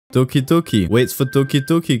Doki Doki. Waits for Doki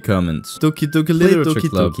Doki comments. Doki Doki Literature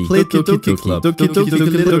Club. Play Doki Doki Club. Doki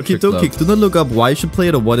Doki Literature Club. Do not look up why you should play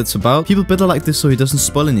it or what it's about. People better like this so he doesn't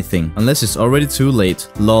spoil anything. Unless it's already too late.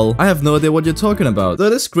 Lol. I have no idea what you're talking about. Though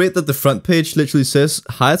it is great that the front page literally says,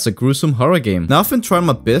 hi, it's a gruesome horror game. Now I've been trying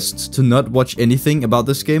my best to not watch anything about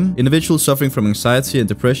this game. Individuals suffering from anxiety and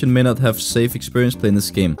depression may not have safe experience playing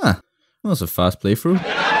this game. Huh. That was a fast playthrough.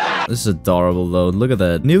 This is adorable though. Look at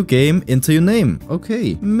that. New game, enter your name.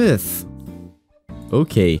 Okay. Myth.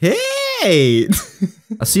 Okay. Hey!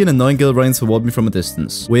 I see an annoying girl running toward me from a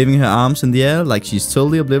distance, waving her arms in the air like she's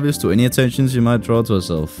totally oblivious to any attention she might draw to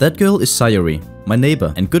herself. That girl is Sayori, my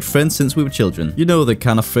neighbor, and good friend since we were children. You know, the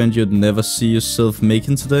kind of friend you'd never see yourself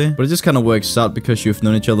making today. But it just kind of works out because you've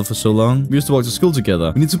known each other for so long. We used to walk to school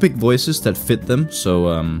together. We need to pick voices that fit them, so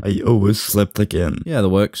I always slept again. Yeah, that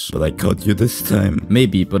works. But I caught you this time.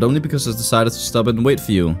 Maybe, but only because I decided to stop and wait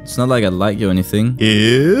for you. It's not like I like you or anything.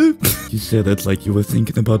 Yeah? You said that like you were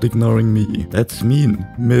thinking about ignoring me. That's mean.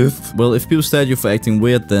 Myth. Well, if people stare at you for acting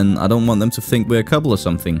weird, then I don't want them to think we're a couple or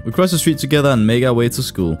something. We cross the street together and make our way to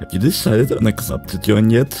school. Have you decided on a club to join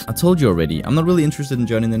yet? I told you already. I'm not really interested in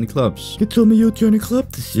joining any clubs. You told me you'd join a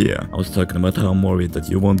club this year. I was talking about how I'm worried that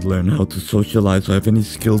you won't learn how to socialize or have any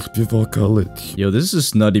skills before college. Yo, this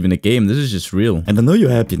is not even a game. This is just real. And I know you're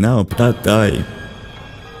happy now, but I'd die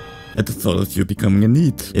at the thought of you becoming a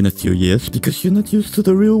NEET in a few years because you're not used to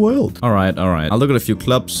the real world. Alright. I'll look at a few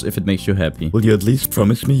clubs if it makes you happy. Will you at least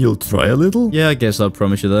promise me you'll try a little? Yeah, I guess I'll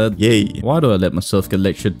promise you that. Yay. Why do I let myself get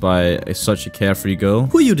lectured by such a carefree girl?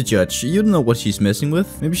 Who are you to judge? You don't know what she's messing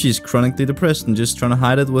with. Maybe she's chronically depressed and just trying to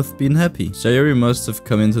hide it with being happy. Sayori must have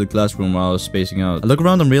come into the classroom while I was spacing out. I look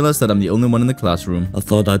around and realize that I'm the only one in the classroom. I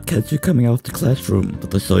thought I'd catch you coming out of the classroom,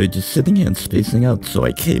 but I saw you just sitting here and spacing out, so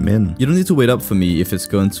I came in. You don't need to wait up for me if it's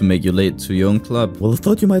going to make you late to your own club. Well, I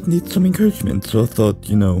thought you might need some encouragement, so I thought,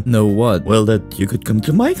 you know. Know what? Well, that you could come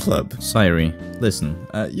to my club. Sayori, listen,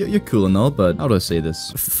 you're cool and all, but how do I say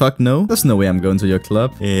this? Fuck no. There's no way I'm going to your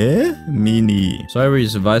club. Eh? Meanie. Sayori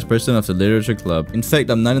is the vice president of the literature club. In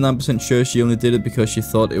fact, I'm 99% sure she only did it because she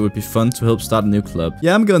thought it would be fun to help start a new club.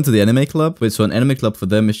 Yeah, I'm going to the anime club. Wait, so an anime club for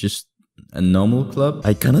them is just a normal club?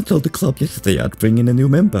 I kinda told the club yesterday I'd bring in a new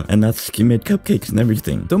member, and Natsuki made cupcakes and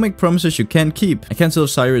everything. Don't make promises you can't keep. I can't tell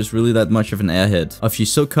if Sayori is really that much of an airhead, or if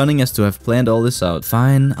she's so cunning as to have planned all this out.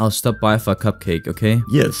 Fine, I'll stop by for a cupcake, okay?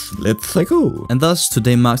 Yes, let's go. And thus,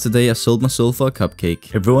 today marks the day I sold my soul for a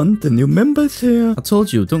cupcake. Everyone, the new member's here. I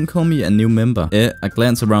told you, don't call me a new member. I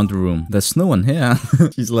glance around the room. There's no one here.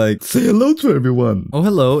 She's like, say hello to everyone. Oh,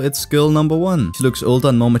 hello, it's girl number 1. She looks older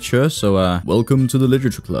and more mature, so welcome to the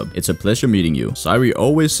literature club. It's a pleasure meeting you. Sayori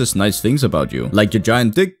always says nice things about you, like your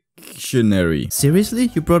giant dictionary.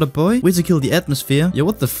 Seriously? You brought a boy? Way to kill the atmosphere. Yo,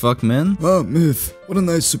 what the fuck, man? Oh, Myth. What a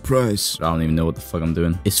nice surprise. I don't even know what the fuck I'm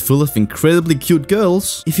doing. It's full of incredibly cute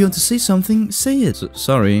girls. If you want to say something, say it.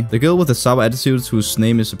 Sorry. The girl with the sour attitude, whose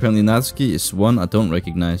name is apparently Natsuki, is one I don't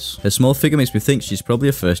recognize. Her small figure makes me think she's probably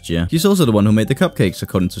a first year. She's also the one who made the cupcakes,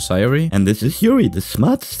 according to Sayori. And this is Yuri, the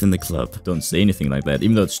smartest in the club. Don't say anything like that,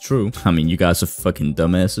 even though it's true. I mean, you guys are fucking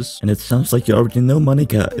dumbasses. And it sounds like you already know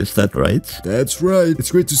Monika, is that right? That's right.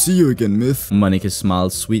 It's great to see you again, Myth. Monika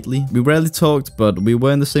smiled sweetly. We rarely talked, but we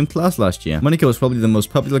were in the same class last year. Monika was probably the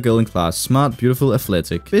most popular girl in class. Smart, beautiful,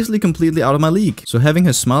 athletic. Basically completely out of my league. So having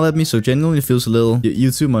her smile at me so genuinely feels a little...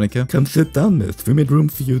 You too, Monika. Come sit down, Myth. We made room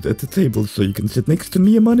for you at the table so you can sit next to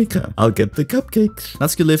me and Monika. I'll get the cupcakes.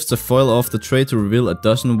 Natsuki lifts the foil off the tray to reveal a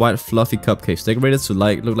dozen white fluffy cupcakes decorated to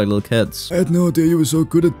look like little cats. I had no idea you were so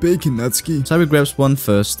good at baking, Natsuki. Sayori grabs one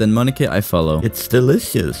first, then Monika I follow. It's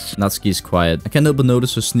delicious. Natsuki is quiet. I can't help but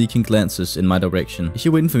notice her sneaking glances in my direction. Is she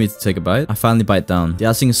waiting for me to take a bite? I finally bite down. The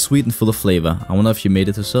icing is sweet and full of flavor. I wonder if she made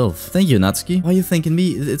it herself. Thank you, Natsuki. Why are you thanking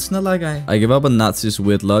me? It's not like I give up on Natsuki's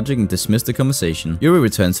weird logic and dismiss the conversation. Yuri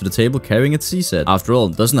returns to the table carrying a tea set. After all,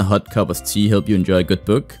 doesn't a hot cup of tea help you enjoy a good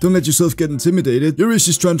book? Don't let yourself get intimidated. Yuri's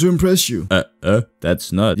just trying to impress you.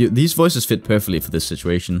 That's not. These voices fit perfectly for this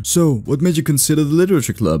situation. So, what made you consider the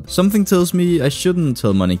literature club? Something tells me I shouldn't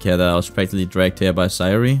tell Monika that I was practically dragged here by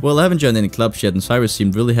Sayori. Well, I haven't joined any clubs yet and Sayori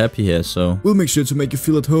seemed really happy here, so... We'll make sure to make you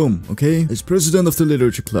feel at home, okay? As president of the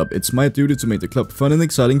literature club, it's my duty to make the club fun and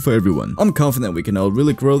exciting for everyone. I'm confident we can all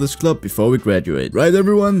really grow this club before we graduate. Right,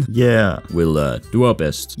 everyone? Yeah. We'll, do our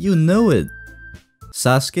best. You know it.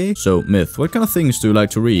 Sasuke? So, Myth, what kind of things do you like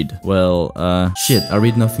to read? Well, shit, I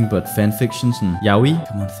read nothing but fanfictions and yaoi.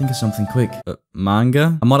 Come on, think of something quick.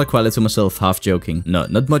 manga? I muttered quietly to myself, half joking. No,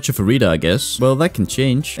 not much of a reader, I guess. Well, that can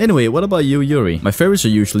change. Anyway, what about you, Yuri? My favorites are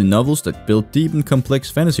usually novels that build deep and complex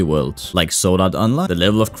fantasy worlds, like Sword Art Online. The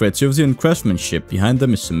level of creativity and craftsmanship behind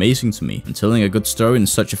them is amazing to me, and telling a good story in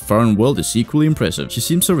such a foreign world is equally impressive. She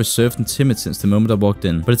seems so reserved and timid since the moment I walked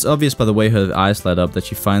in, but it's obvious by the way her eyes light up that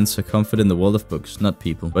she finds her comfort in the world of books, not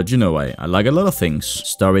people. But you know, I like a lot of things.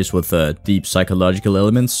 Stories with deep psychological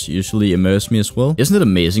elements usually immerse me as well. Isn't it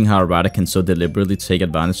amazing how a writer can so deliberately take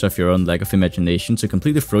advantage of your own lack of imagination to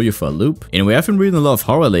completely throw you for a loop? Anyway, I've been reading a lot of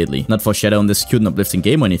horror lately. Not for shadowing this cute and uplifting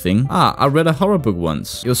game or anything. I read a horror book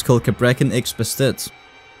once. It was called Cabrakan X Bastet.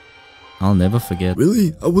 I'll never forget.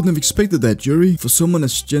 Really? I wouldn't have expected that, Yuri, for someone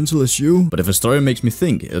as gentle as you. But if a story makes me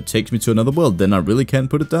think, it takes me to another world, then I really can't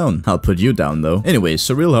put it down. I'll put you down though. Anyway,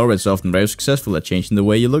 surreal horror is often very successful at changing the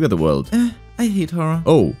way you look at the world. I hate horror.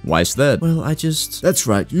 Oh, why's that? Well, I just... That's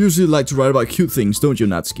right, you usually like to write about cute things, don't you,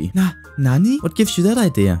 Natsuki? Nani? What gives you that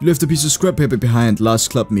idea? You left a piece of scrap paper behind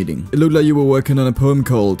last club meeting. It looked like you were working on a poem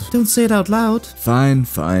called... Don't say it out loud. Fine,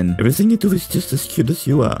 fine. Everything you do is just as cute as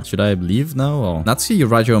you are. Should I leave now or? Natsuki, you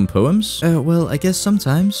write your own poems? Well, I guess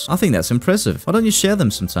sometimes. I think that's impressive. Why don't you share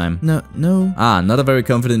them sometime? No. Not a very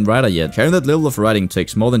confident writer yet. Sharing that level of writing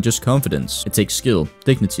takes more than just confidence. It takes skill,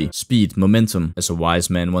 dignity, speed, momentum. As a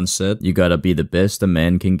wise man once said, you gotta be the best a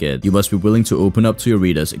man can get. You must be willing to open up to your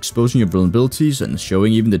readers, exposing your vulnerabilities and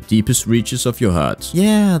showing even the deepest reaches of your heart.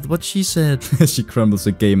 Yeah, what she said. She crumbles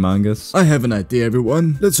at gay mangas. I have an idea,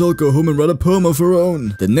 everyone. Let's all go home and write a poem of our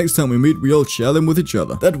own. The next time we meet, we all share them with each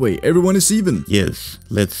other. That way, everyone is even. Yes,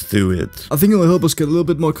 let's do it. I think it'll help us get a little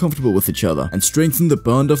bit more comfortable with each other and strengthen the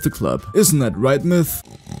bond of the club. Isn't that right, Myth?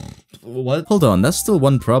 What? Hold on, that's still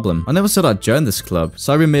one problem. I never said I'd join this club.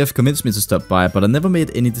 Sorry may have convinced me to stop by, but I never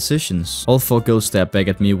made any decisions. All 4 girls stared back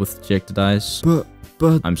at me with dejected eyes. But...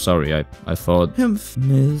 I'm sorry, I thought...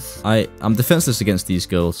 Miss. I'm defenseless against these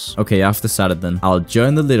girls. Okay, I've decided then. I'll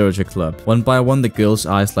join the literature club. One by one, the girls'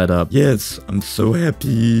 eyes light up. Yes, I'm so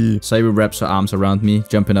happy. Sayuri wraps her arms around me,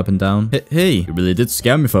 jumping up and down. Hey, you really did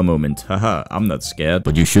scare me for a moment. Haha, I'm not scared.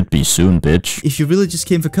 But you should be soon, bitch. If you really just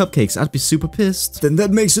came for cupcakes, I'd be super pissed. Then that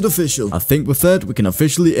makes it official. I think with that, we can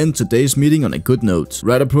officially end today's meeting on a good note.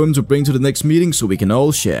 Write a poem to bring to the next meeting so we can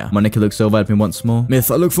all share. Monica looks over at me once more. Myth,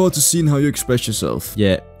 I look forward to seeing how you express yourself.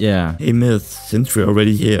 Yeah. Hey Myth, since we're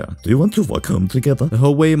already here, do you want to walk home together? The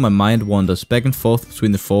whole way my mind wanders back and forth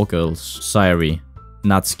between the 4 girls. Sayuri,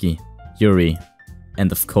 Natsuki, Yuri,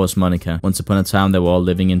 and of course Monica. Once upon a time they were all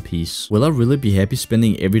living in peace. Will I really be happy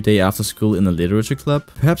spending every day after school in the literature club?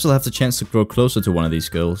 Perhaps I'll have the chance to grow closer to one of these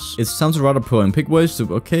girls. It's time to write a poem. Pick words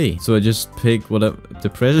to... Okay, so I just pick whatever...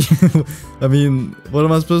 Depression? I mean, what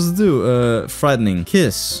am I supposed to do? Frightening.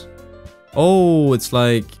 Kiss. Oh, it's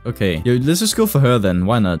like... Okay. Yo, let's just go for her then.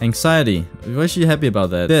 Why not? Anxiety. Why is she happy about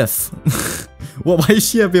that? Death. Why is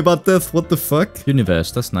she happy about death? What the fuck?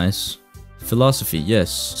 Universe. That's nice. Philosophy,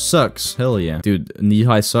 yes. Sucks, hell yeah. Dude,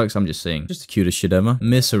 knee-high sucks, I'm just saying. Just the cutest shit ever.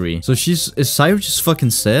 Misery. So is Sayuri just fucking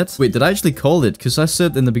sad? Wait, did I actually call it? Because I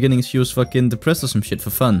said in the beginning she was fucking depressed or some shit for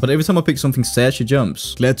fun. But every time I pick something sad, she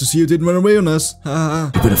jumps. Glad to see you didn't run away on us. Haha.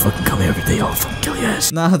 You better fucking come here every day or I'll fucking kill your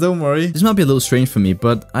ass. Nah, don't worry. This might be a little strange for me,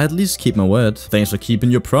 but I at least keep my word. Thanks for keeping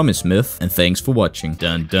your promise, Myth. And thanks for watching.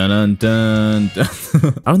 Dun dun dun dun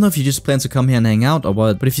dun. I don't know if you just plan to come here and hang out or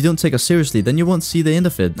what, but if you don't take us seriously, then you won't see the end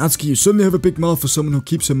of it. Natsuki, you certainly have a big mouth for someone who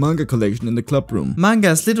keeps a manga collection in the club room. Manga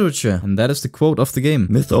is literature, and that is the quote of the game.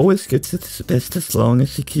 Myth always gets it his best as long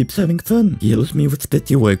as he keeps having fun. He helps me with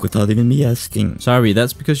petty work without even me asking. Sorry,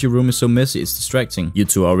 that's because your room is so messy, it's distracting. You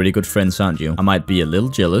two are already good friends, aren't you? I might be a little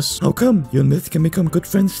jealous. How come? You and Myth can become good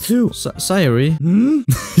friends too. Sayuri?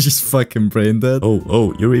 Just fucking brain dead.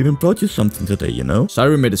 Oh, you even brought you something today, you know?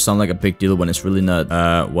 Sayuri made it sound like a big deal when it's really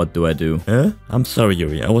not. What do I do? I'm sorry,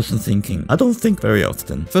 Yuri, I wasn't thinking. I don't think very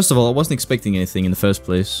often. First of all, I wasn't expecting anything in the first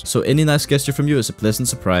place. So any nice gesture from you is a pleasant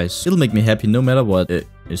surprise. It'll make me happy no matter what.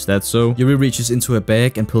 Is that so? Yuri reaches into her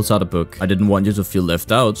bag and pulls out a book. I didn't want you to feel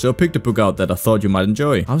left out, so I picked a book out that I thought you might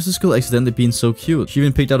enjoy. How's this girl accidentally being so cute? She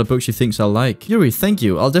even picked out a book she thinks I'll like. Yuri, thank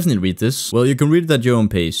you. I'll definitely read this. Well, you can read it at your own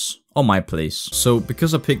pace. Or my place. So,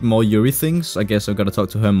 because I picked more Yuri things, I guess I've got to talk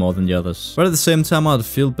to her more than the others. But at the same time, I'd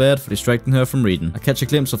feel bad for distracting her from reading. I catch a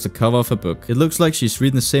glimpse of the cover of her book. It looks like she's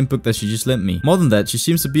reading the same book that she just lent me. More than that, she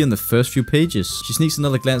seems to be in the first few pages. She sneaks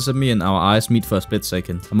another glance at me and our eyes meet for a split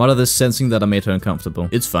second. I mutter this, sensing that I made her uncomfortable.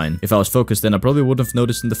 It's fine. If I was focused, then I probably wouldn't have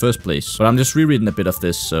noticed in the first place. But I'm just rereading a bit of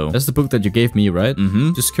this, so... That's the book that you gave me, right?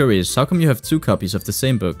 Just curious, how come you have 2 copies of the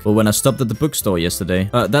same book? Well, when I stopped at the bookstore yesterday...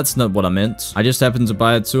 that's not what I meant. I just happened to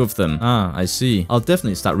buy 2 of them. them. Ah, I see. I'll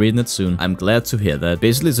definitely start reading it soon. I'm glad to hear that.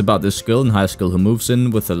 Basically, it's about this girl in high school who moves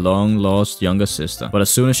in with a long-lost younger sister. But as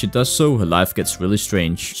soon as she does so, her life gets really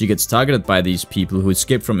strange. She gets targeted by these people who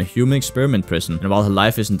escaped from a human experiment prison. And while her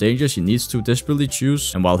life is in danger, she needs to desperately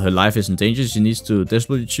choose. And while her life is in danger, she needs to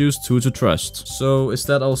desperately choose who to trust. So is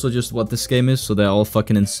that also just what this game is? So they're all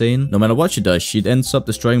fucking insane? No matter what she does, she ends up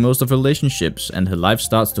destroying most of her relationships and her life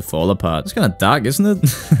starts to fall apart. It's kind of dark, isn't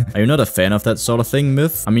it? Are you not a fan of that sort of thing,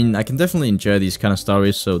 Myth? I mean, I can definitely enjoy these kind of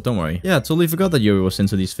stories, so don't worry. Yeah, I totally forgot that Yuri was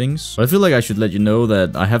into these things. But I feel like I should let you know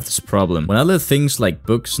that I have this problem. When I let things like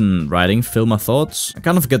books and writing fill my thoughts, I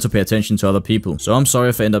kind of forget to pay attention to other people. So I'm sorry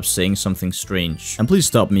if I end up saying something strange. And please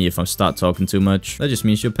stop me if I start talking too much. That just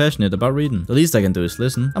means you're passionate about reading. The least I can do is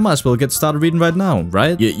listen. I might as well get started reading right now,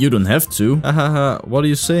 right? You don't have to. Hahaha, what are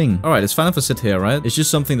you saying? Alright, it's fine if I sit here, right? It's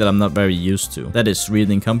just something that I'm not very used to. That is,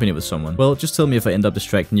 reading in company with someone. Well, just tell me if I end up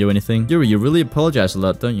distracting you or anything. Yuri, you really apologize a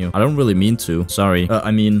lot, don't you? I don't really mean to. Sorry.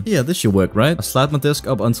 I mean, yeah, this should work, right? I slide my desk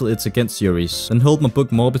up until it's against Yuri's, then hold my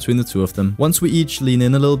book more between the two of them. Once we each lean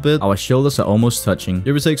in a little bit, our shoulders are almost touching.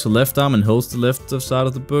 Yuri takes her left arm and holds the left side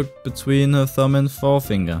of the book between her thumb and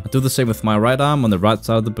forefinger. I do the same with my right arm on the right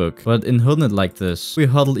side of the book. But in holding it like this, we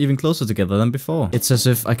huddle even closer together than before. It's as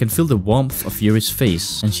if I can feel the warmth of Yuri's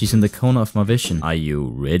face, and she's in the corner of my vision. Are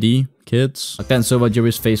you ready, kids? I glance over at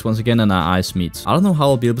Yuri's face once again and our eyes meet. I don't know how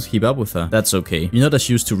I'll be able to keep up with her. That's okay. You're not as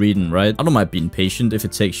used to reading, right? I don't mind being patient if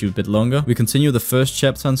it takes you a bit longer. We continue the first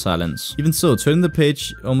chapter in silence. Even so, turning the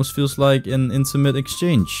page almost feels like an intimate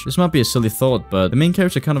exchange. This might be a silly thought, but the main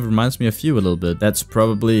character kind of reminds me of you a little bit. That's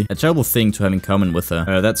probably a terrible thing to have in common with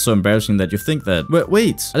her. That's so embarrassing that you think that.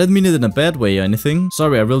 Wait, I didn't mean it in a bad way or anything.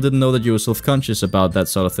 Sorry, I really didn't know that you were self-conscious about that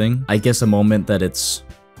sort of thing. I guess I more meant that it's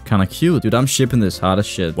kinda cute. Dude, I'm shipping this hard as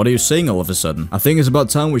shit. What are you saying all of a sudden? I think it's about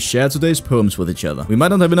time we share today's poems with each other. We might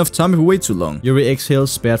not have enough time if we wait too long. Yuri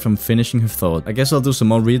exhales, spared from finishing her thought. I guess I'll do some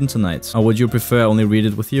more reading tonight. Or would you prefer I only read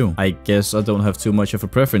it with you? I guess I don't have too much of a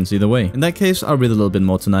preference either way. In that case, I'll read a little bit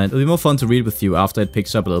more tonight. It'll be more fun to read with you after it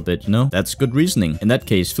picks up a little bit, you know? That's good reasoning. In that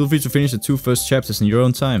case, feel free to finish the 2 first chapters in your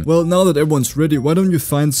own time. Well, now that everyone's ready, why don't you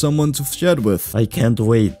find someone to share it with? I can't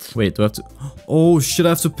wait. Wait, do I have to... Oh shit, I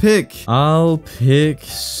have to pick. I'll pick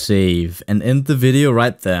save and end the video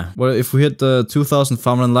right there. Well, if we hit the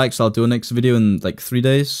 2,500 likes, I'll do a next video in like 3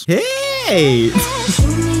 days. Hey!